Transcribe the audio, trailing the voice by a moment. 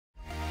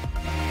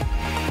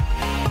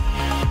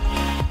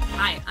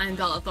I'm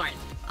Bella Thorne.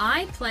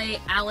 I play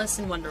Alice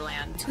in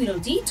Wonderland.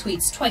 Tweedledee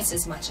tweets twice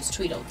as much as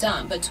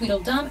Tweedledum, but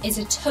Tweedledum is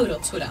a total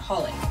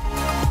tweetaholic.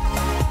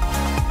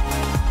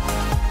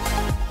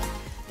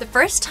 The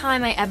first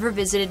time I ever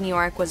visited New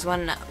York was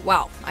when,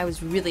 wow, I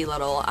was really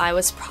little. I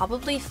was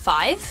probably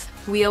 5.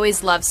 We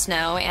always loved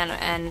snow,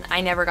 and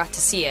I never got to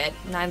see it.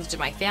 Neither did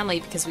my family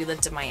because we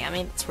lived in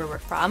Miami, that's where we're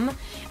from.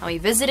 And we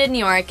visited New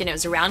York, and it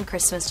was around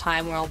Christmas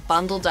time. We were all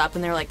bundled up,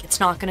 and they were like, it's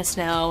not gonna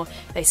snow.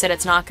 They said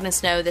it's not gonna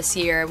snow this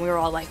year, and we were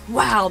all like,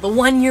 wow, the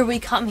one year we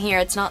come here,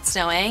 it's not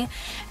snowing.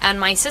 And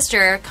my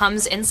sister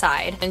comes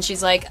inside, and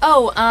she's like,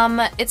 oh,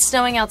 it's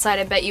snowing outside,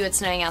 I bet you it's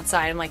snowing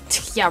outside. I'm like,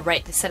 yeah,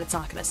 right, they said it's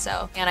not gonna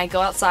snow. And I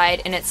go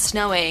outside, and it's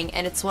snowing,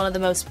 and it's one of the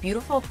most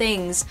beautiful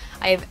things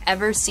I have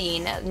ever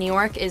seen. New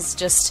York is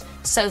just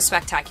so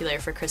spectacular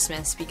for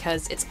Christmas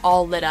because it's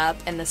all lit up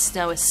and the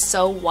snow is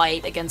so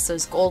white against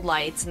those gold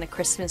lights and the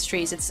Christmas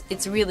trees.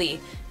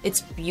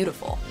 It's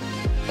beautiful.